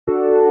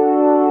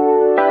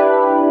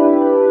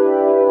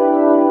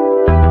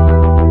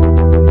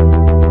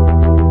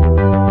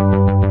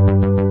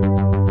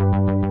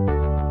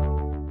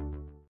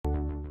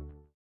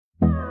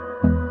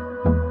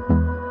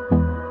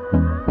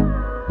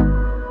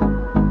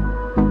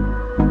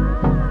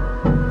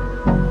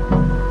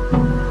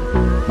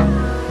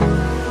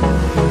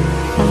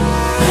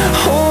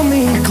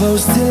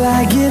close till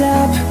I get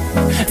up.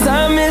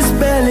 Time is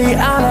barely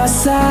on our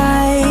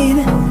side.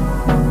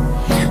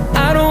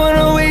 I don't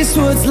wanna waste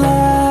what's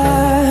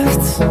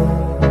left.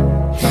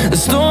 The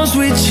storms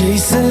we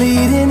chase are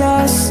leading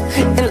us,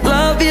 and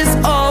love is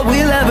all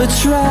we'll ever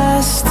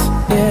trust.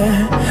 Yeah,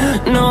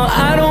 no,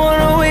 I don't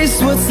wanna waste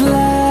what's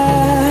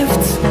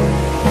left.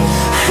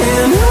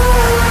 And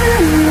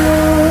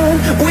on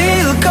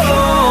we'll go,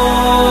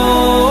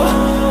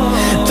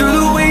 through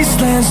the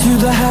wastelands,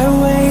 through the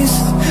highways,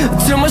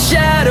 till my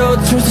shadow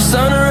turns to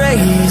sun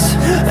rays.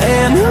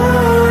 And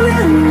on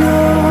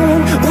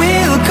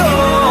we'll go,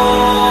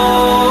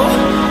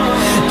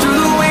 through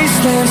the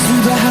wastelands,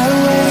 through the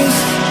highways,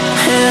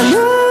 and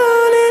on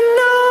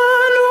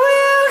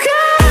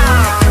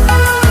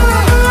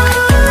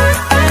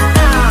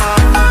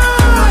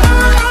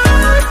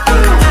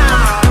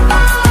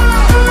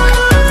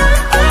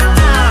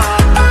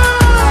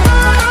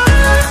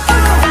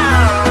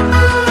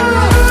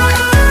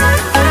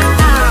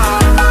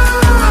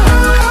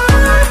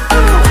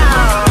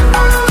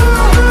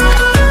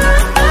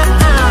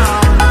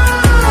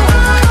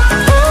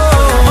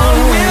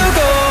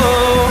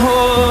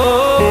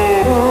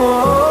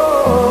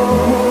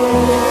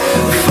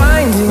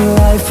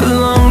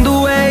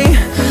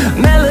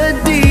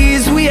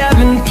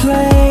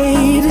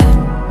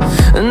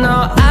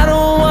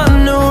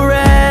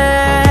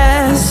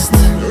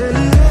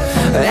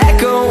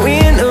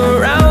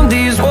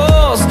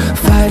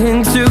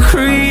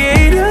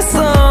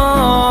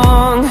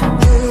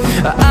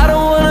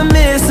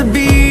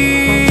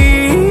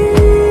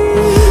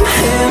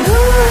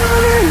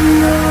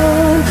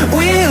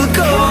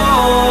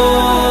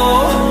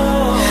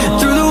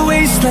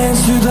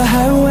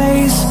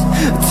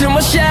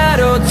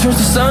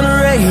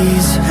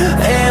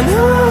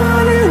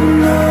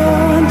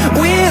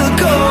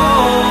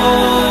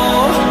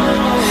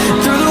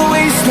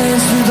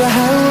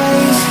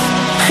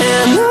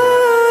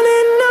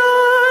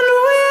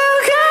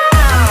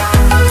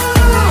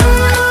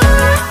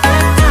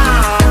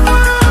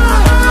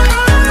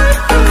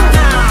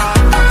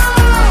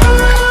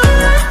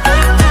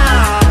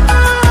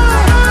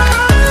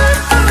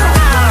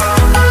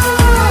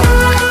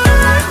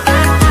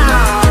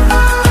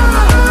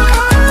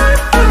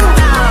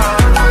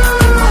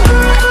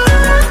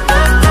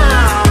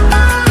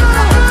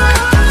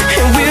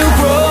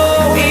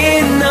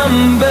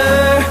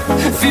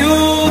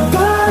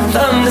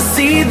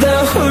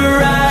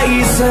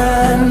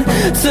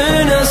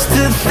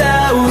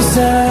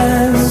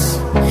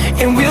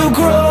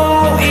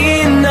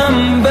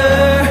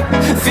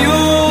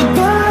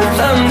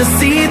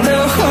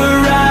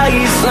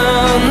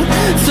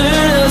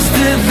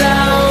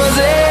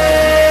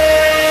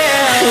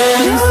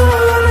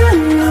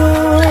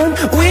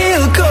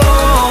we'll go.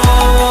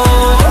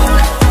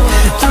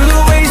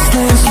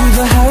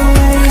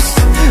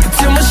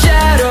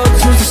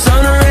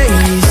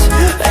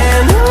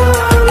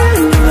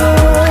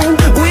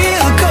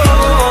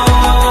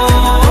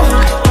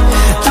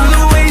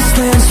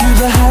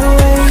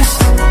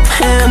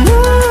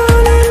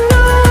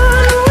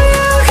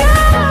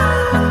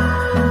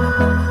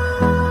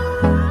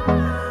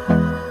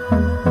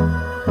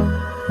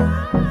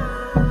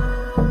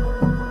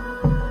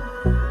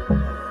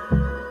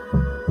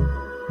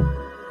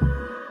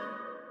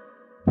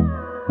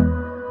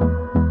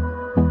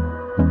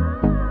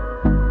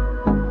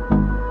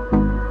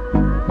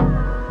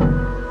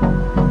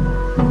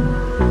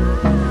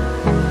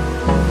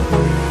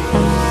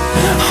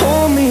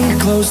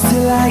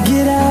 Till I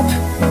get up,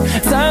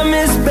 time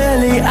is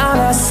barely on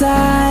our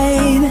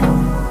side.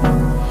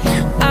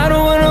 I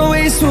don't wanna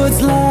waste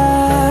what's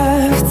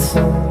left.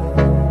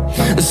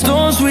 The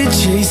storms we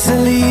chase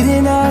are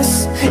leading us,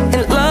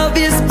 and love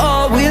is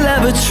all we'll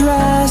ever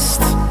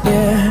trust.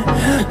 Yeah,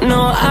 no,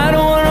 I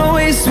don't wanna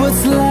waste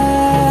what's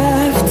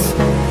left.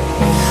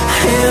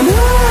 And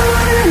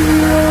on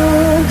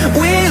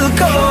we'll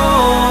go,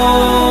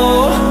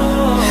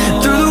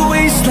 through the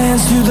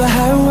wastelands, through the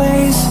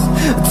highways,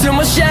 till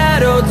my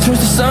shadow turns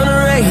to sun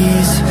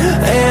rays.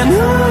 And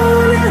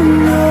on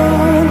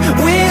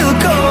we'll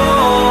go,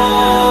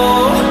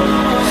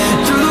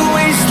 through the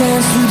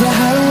wastelands, through the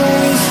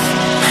highways,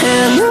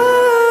 and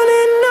on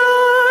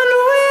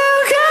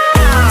we'll go.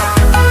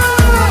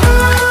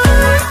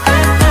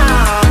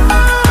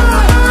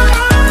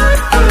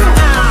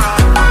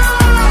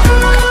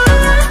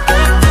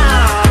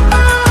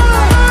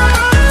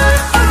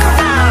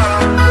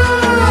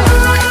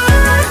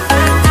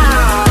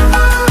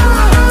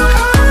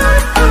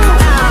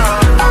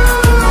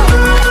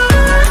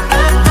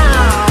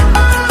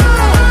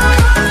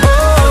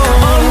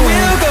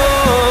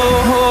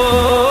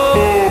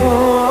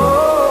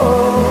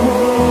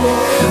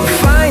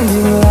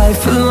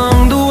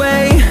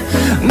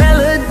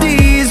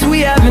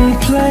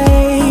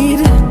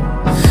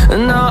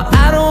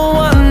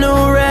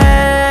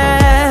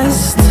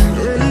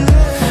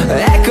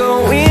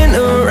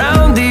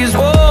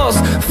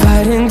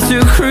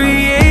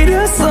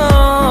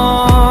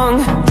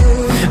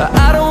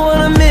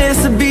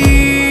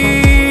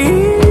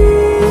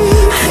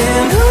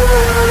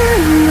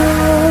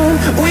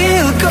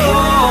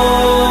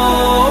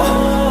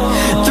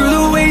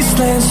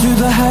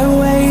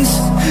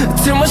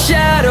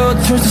 shadow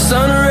turns to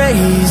sun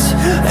rays.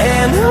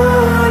 And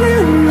on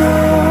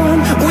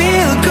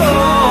we'll go,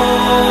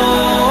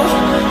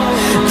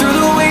 through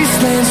the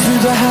wastelands,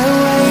 through the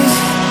highways.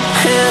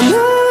 And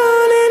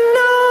on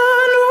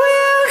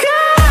we'll go.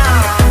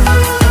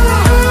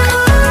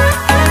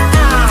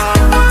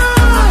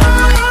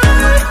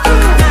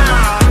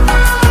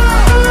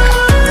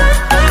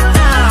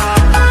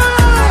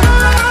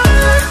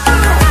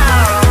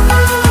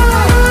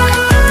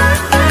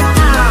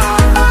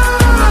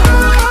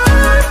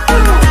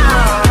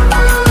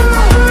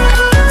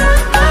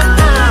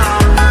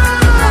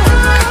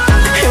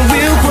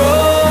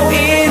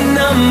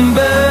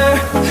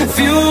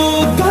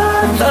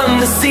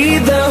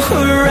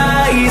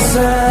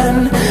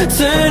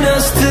 Turn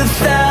us to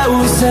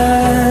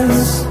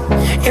thousands,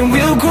 and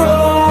we'll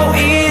grow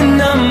in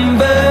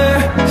number,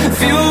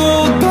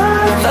 fueled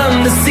by them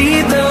to see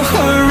the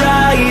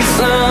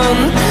horizon.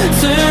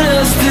 Turn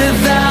us to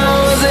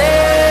thousands,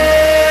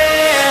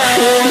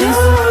 and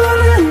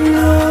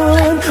on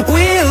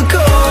we'll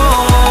go,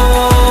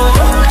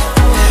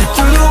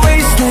 through the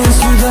wastelands,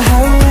 through the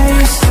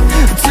highways,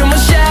 till my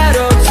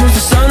shadow turns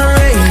to sun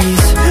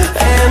rays.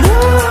 And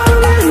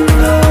on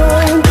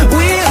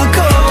we'll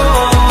go,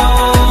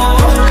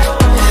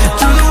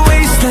 through the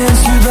wastelands,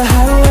 through the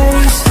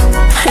highways.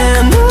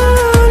 And on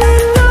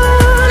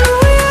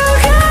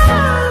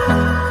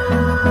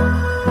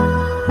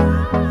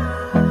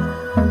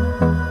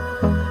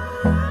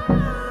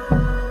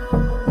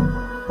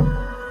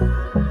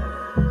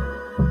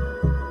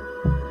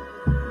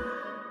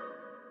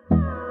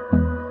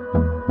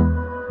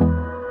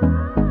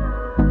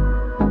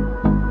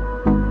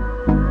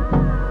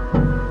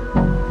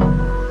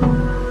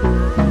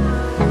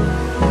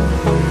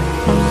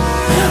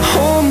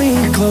hold me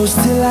close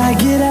till I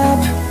get up.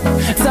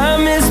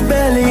 Time is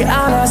barely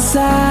on our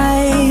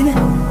side.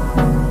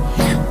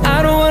 I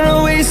don't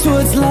wanna waste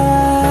what's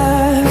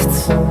left.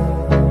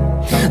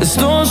 The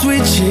storms we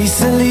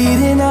chase are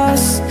leading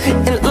us,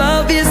 and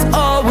love is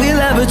all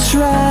we'll ever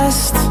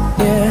trust.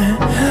 Yeah,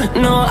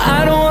 no, I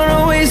don't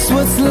wanna waste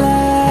what's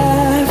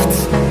left.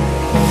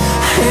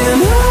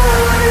 And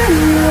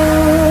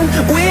on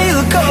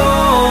we'll go,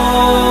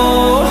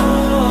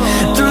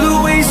 through the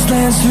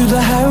wastelands, through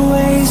the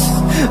highways,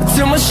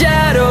 till my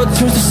shadow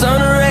turns to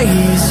sun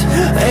rays.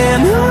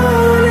 And